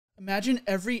Imagine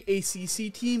every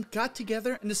ACC team got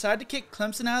together and decided to kick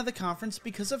Clemson out of the conference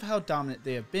because of how dominant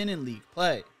they have been in league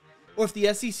play. Or if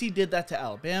the SEC did that to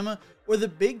Alabama, or the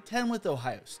Big Ten with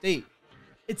Ohio State.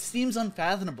 It seems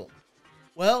unfathomable.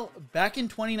 Well, back in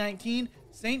 2019,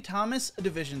 St. Thomas, a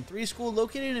Division III school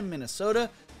located in Minnesota,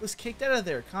 was kicked out of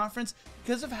their conference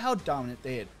because of how dominant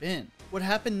they had been. What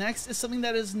happened next is something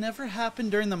that has never happened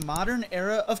during the modern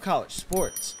era of college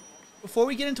sports. Before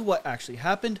we get into what actually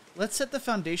happened, let's set the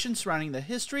foundation surrounding the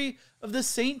history of the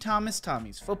St. Thomas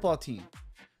Tommies football team.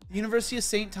 The University of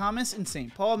St. Thomas in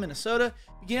St. Paul, Minnesota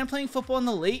began playing football in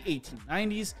the late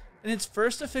 1890s, and its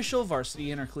first official varsity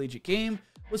intercollegiate game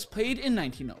was played in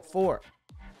 1904.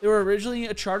 They were originally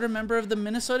a charter member of the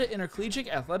Minnesota Intercollegiate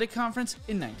Athletic Conference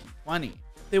in 1920.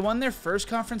 They won their first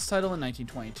conference title in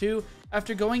 1922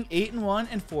 after going 8-1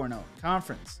 and 4-0 in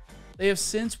conference. They have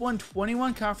since won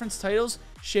 21 conference titles,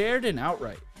 shared and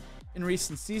outright. In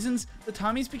recent seasons, the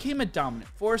Tommies became a dominant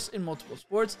force in multiple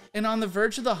sports, and on the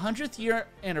verge of the 100th year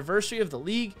anniversary of the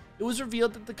league, it was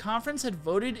revealed that the conference had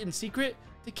voted in secret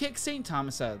to kick St.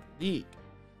 Thomas out of the league.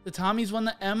 The Tommies won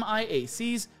the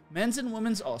MIAC's men's and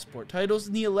women's all-sport titles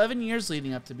in the 11 years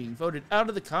leading up to being voted out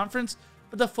of the conference,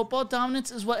 but the football dominance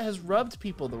is what has rubbed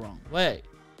people the wrong way.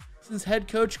 Since head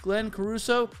coach Glenn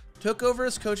Caruso took over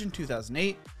as coach in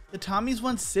 2008, the Tommies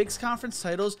won 6 conference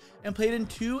titles and played in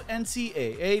 2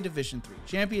 NCAA Division III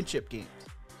championship games.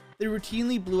 They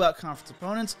routinely blew out conference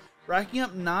opponents, racking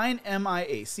up 9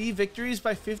 MIAC victories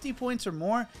by 50 points or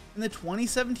more in the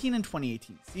 2017 and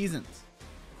 2018 seasons.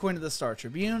 According to the Star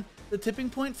Tribune, the tipping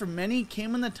point for many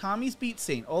came when the Tommies beat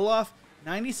St. Olaf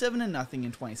 97-0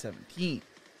 in 2017.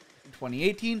 In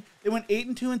 2018, they went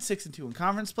 8-2 and 6-2 in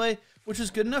conference play, which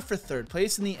was good enough for 3rd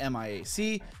place in the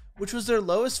MIAC, which was their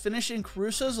lowest finish in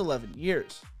Caruso's 11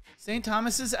 years. St.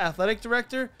 Thomas's athletic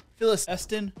director, Phyllis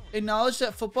Eston, acknowledged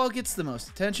that football gets the most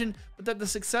attention, but that the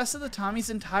success of the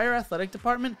Tommies' entire athletic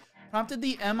department prompted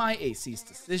the MIAC's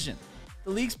decision.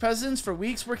 The league's presidents for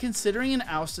weeks were considering an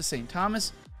oust to St.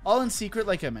 Thomas, all in secret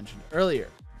like I mentioned earlier.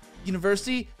 The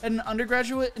university had an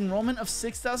undergraduate enrollment of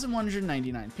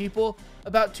 6,199 people,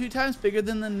 about 2 times bigger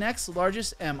than the next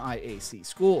largest MIAC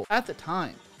school at the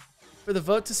time. For the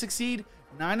vote to succeed,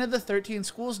 9 of the 13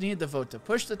 schools needed the vote to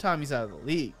push the Tommies out of the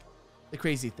league. The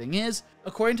crazy thing is,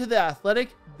 according to The Athletic,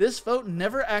 this vote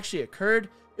never actually occurred,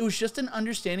 it was just an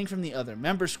understanding from the other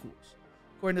member schools.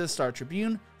 According to the Star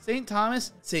Tribune, St.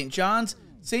 Thomas, St. John's,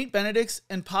 St. Benedict's,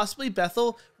 and possibly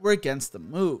Bethel were against the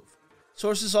move.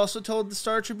 Sources also told the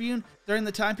Star Tribune during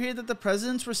the time period that the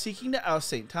presidents were seeking to oust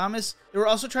St. Thomas, they were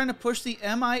also trying to push the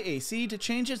MIAC to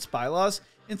change its bylaws,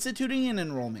 instituting an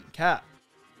enrollment cap.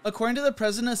 According to the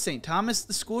president of St. Thomas,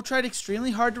 the school tried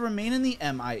extremely hard to remain in the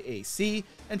MIAC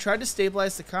and tried to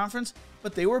stabilize the conference,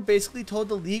 but they were basically told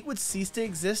the league would cease to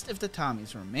exist if the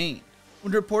Tommies remained.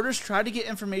 When reporters tried to get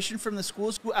information from the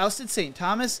schools who ousted St.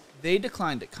 Thomas, they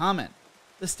declined to comment.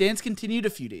 The stance continued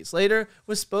a few days later,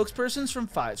 with spokespersons from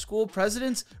 5 school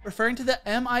presidents referring to the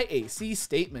MIAC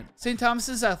statement. St.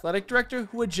 Thomas's athletic director,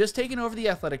 who had just taken over the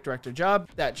athletic director job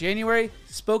that January,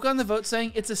 spoke on the vote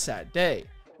saying, "It's a sad day.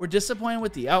 We're disappointed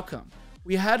with the outcome.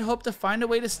 We had hoped to find a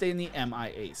way to stay in the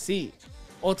MIAC.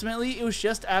 Ultimately, it was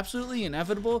just absolutely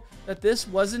inevitable that this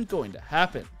wasn't going to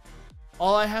happen.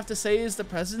 All I have to say is the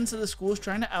presidents of the schools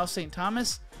trying to oust St.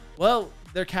 Thomas, well,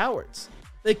 they're cowards.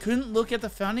 They couldn't look at the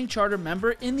founding charter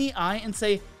member in the eye and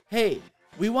say, hey,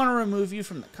 we want to remove you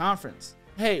from the conference.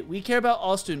 Hey, we care about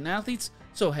all student athletes,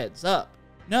 so heads up.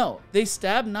 No, they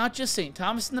stabbed not just St.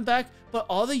 Thomas in the back, but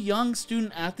all the young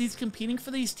student athletes competing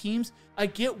for these teams. I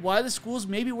get why the schools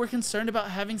maybe were concerned about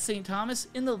having St. Thomas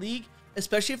in the league,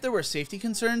 especially if there were safety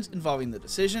concerns involving the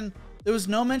decision. There was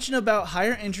no mention about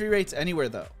higher injury rates anywhere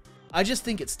though. I just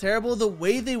think it's terrible the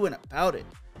way they went about it.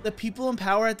 The people in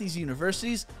power at these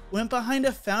universities went behind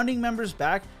a founding member's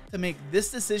back to make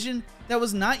this decision that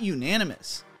was not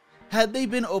unanimous. Had they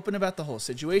been open about the whole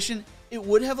situation, it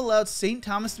would have allowed St.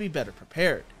 Thomas to be better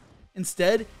prepared.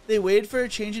 Instead, they waited for a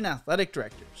change in athletic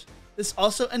directors. This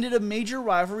also ended a major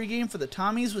rivalry game for the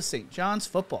Tommies with St. John's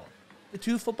football. The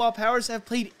 2 football powers have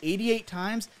played 88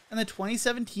 times, and the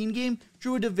 2017 game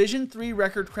drew a Division III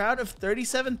record crowd of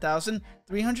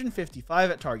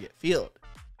 37,355 at Target Field.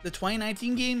 The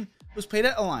 2019 game was played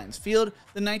at Alliance Field.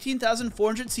 The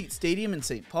 19,400-seat stadium in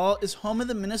St. Paul is home of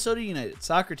the Minnesota United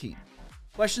soccer team.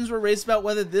 Questions were raised about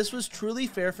whether this was truly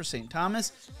fair for St.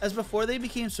 Thomas, as before they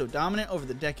became so dominant over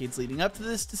the decades leading up to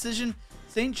this decision,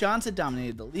 St. John's had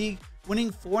dominated the league,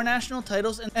 winning 4 national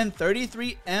titles and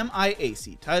 33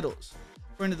 MIAC titles.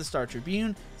 According to the Star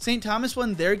Tribune, St. Thomas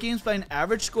won their games by an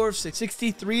average score of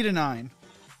 63-9.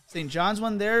 St. John's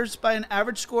won theirs by an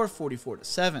average score of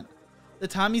 44-7. The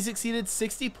Tommies exceeded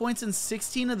 60 points in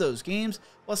 16 of those games,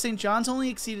 while St. John's only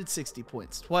exceeded 60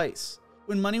 points twice.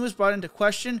 When money was brought into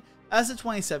question, as of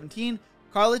 2017,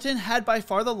 Carleton had by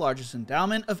far the largest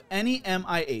endowment of any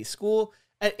MIA school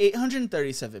at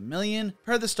 $837 million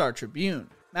per the Star Tribune.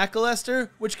 Macalester,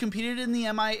 which competed in the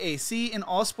MIAC in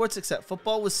all sports except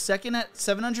football, was second at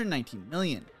 $719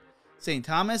 million. St.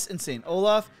 Thomas and St.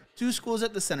 Olaf, two schools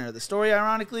at the center of the story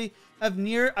ironically, have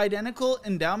near identical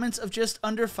endowments of just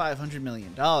under $500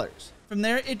 million. From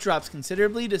there, it drops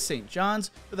considerably to St.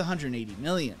 John's with $180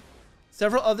 million.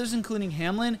 Several others, including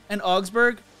Hamlin and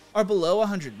Augsburg, are below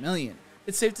 $100 million.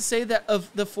 It's safe to say that of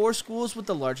the four schools with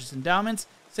the largest endowments,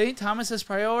 St. Thomas has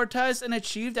prioritized and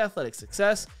achieved athletic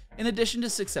success, in addition to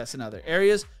success in other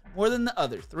areas, more than the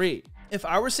other three. If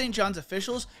I were St. John's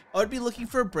officials, I would be looking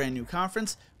for a brand new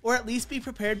conference, or at least be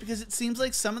prepared because it seems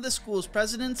like some of the school's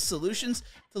president's solutions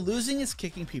to losing is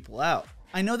kicking people out.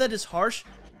 I know that is harsh,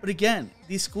 but again,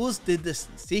 these schools did this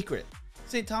in secret.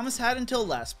 St. Thomas had until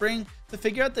last spring to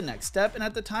figure out the next step, and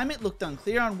at the time it looked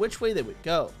unclear on which way they would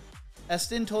go.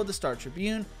 Eston told the Star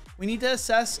Tribune, "We need to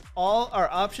assess all our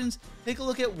options, take a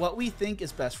look at what we think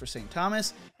is best for St.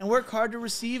 Thomas, and work hard to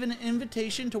receive an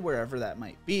invitation to wherever that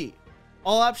might be.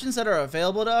 All options that are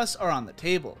available to us are on the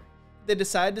table." If they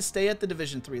decided to stay at the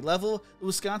Division III level, the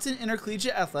Wisconsin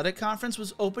Intercollegiate Athletic Conference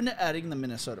was open to adding the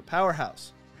Minnesota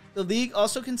powerhouse. The league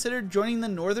also considered joining the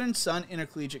Northern Sun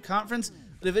Intercollegiate Conference,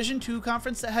 a Division II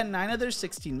conference that had 9 of their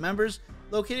 16 members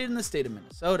located in the state of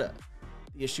Minnesota.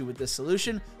 The issue with this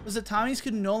solution was that Tommies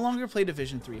could no longer play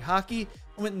Division III hockey,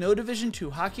 and with no Division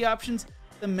II hockey options,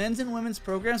 the men's and women's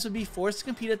programs would be forced to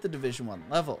compete at the Division I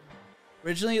level.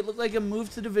 Originally, it looked like a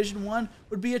move to Division I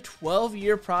would be a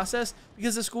 12-year process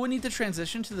because the school would need to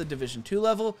transition to the Division II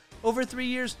level over 3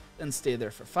 years, then stay there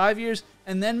for 5 years,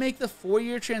 and then make the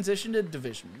 4-year transition to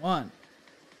Division I.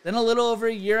 Then a little over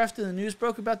a year after the news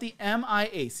broke about the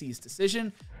MIAC's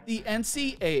decision, the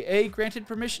NCAA granted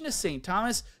permission to St.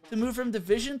 Thomas to move from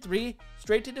Division III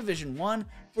straight to Division I,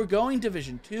 foregoing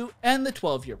Division II and the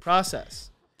 12-year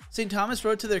process. St. Thomas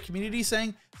wrote to their community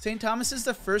saying, "St. Thomas is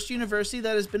the first university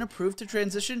that has been approved to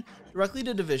transition directly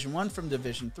to Division I from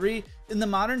Division III in the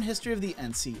modern history of the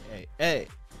NCAA.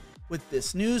 With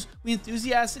this news, we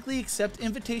enthusiastically accept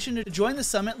invitation to join the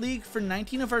Summit League for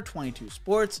 19 of our 22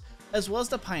 sports, as well as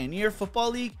the Pioneer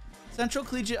Football League, Central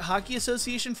Collegiate Hockey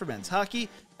Association for men's hockey,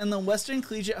 and the Western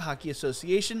Collegiate Hockey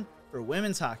Association for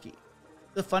women's hockey.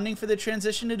 The funding for the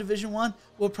transition to Division I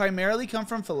will primarily come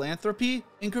from philanthropy,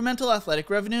 incremental athletic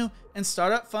revenue, and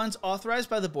startup funds authorized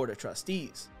by the Board of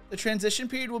Trustees. The transition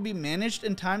period will be managed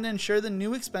in time to ensure the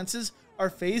new expenses are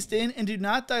phased in and do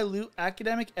not dilute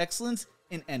academic excellence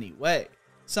in any way."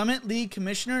 Summit League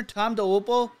Commissioner Tom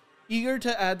DeWolpe, eager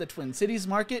to add the Twin Cities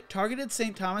market, targeted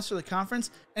St. Thomas for the conference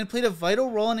and played a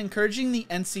vital role in encouraging the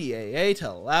NCAA to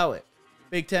allow it.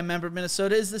 Big Ten member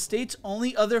Minnesota is the state's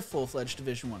only other full-fledged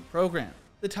Division I program.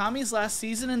 The Tommies' last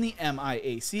season in the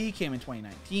MIAC came in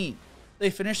 2019. They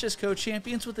finished as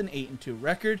co-champions with an 8-2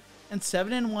 record and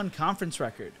 7-1 conference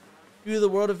record. Due to the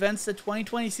world events, the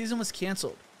 2020 season was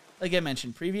canceled. Like I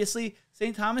mentioned previously,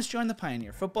 St. Thomas joined the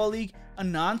Pioneer Football League, a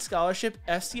non-scholarship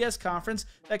FCS conference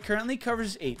that currently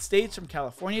covers 8 states from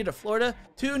California to Florida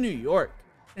to New York.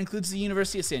 It includes the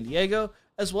University of San Diego,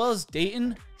 as well as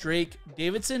Dayton, Drake,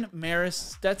 Davidson,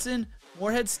 Marist, Stetson,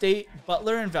 Morehead State,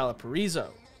 Butler, and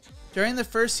Valparaiso. During the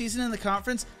first season in the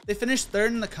conference, they finished 3rd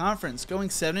in the conference, going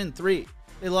 7-3.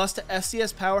 They lost to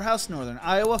FCS powerhouse Northern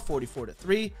Iowa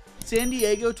 44-3, San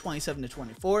Diego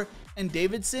 27-24, and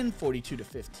Davidson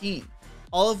 42-15,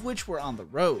 all of which were on the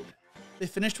road. They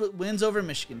finished with wins over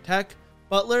Michigan Tech,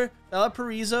 Butler,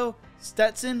 Valparaiso,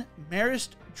 Stetson,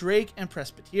 Marist, Drake, and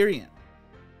Presbyterian.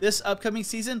 This upcoming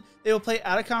season, they will play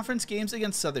out-of-conference games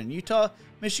against Southern Utah,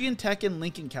 Michigan Tech, and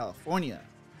Lincoln, California.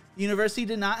 The university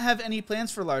did not have any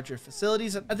plans for larger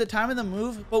facilities at the time of the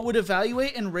move, but would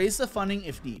evaluate and raise the funding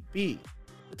if need be.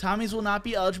 The Tommies will not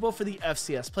be eligible for the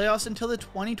FCS playoffs until the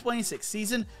 2026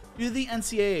 season due to the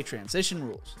NCAA transition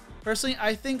rules. Personally,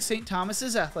 I think St.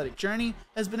 Thomas's athletic journey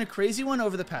has been a crazy one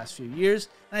over the past few years,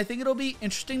 and I think it'll be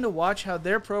interesting to watch how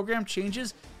their program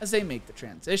changes as they make the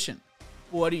transition.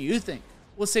 What do you think?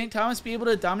 Will St. Thomas be able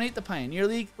to dominate the Pioneer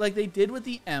League like they did with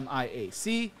the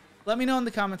MIAC? Let me know in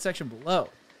the comment section below.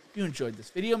 If you enjoyed this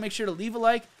video, make sure to leave a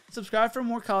like, subscribe for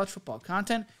more college football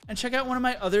content, and check out one of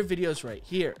my other videos right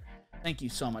here. Thank you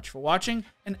so much for watching,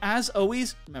 and as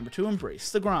always, remember to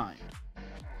embrace the grind.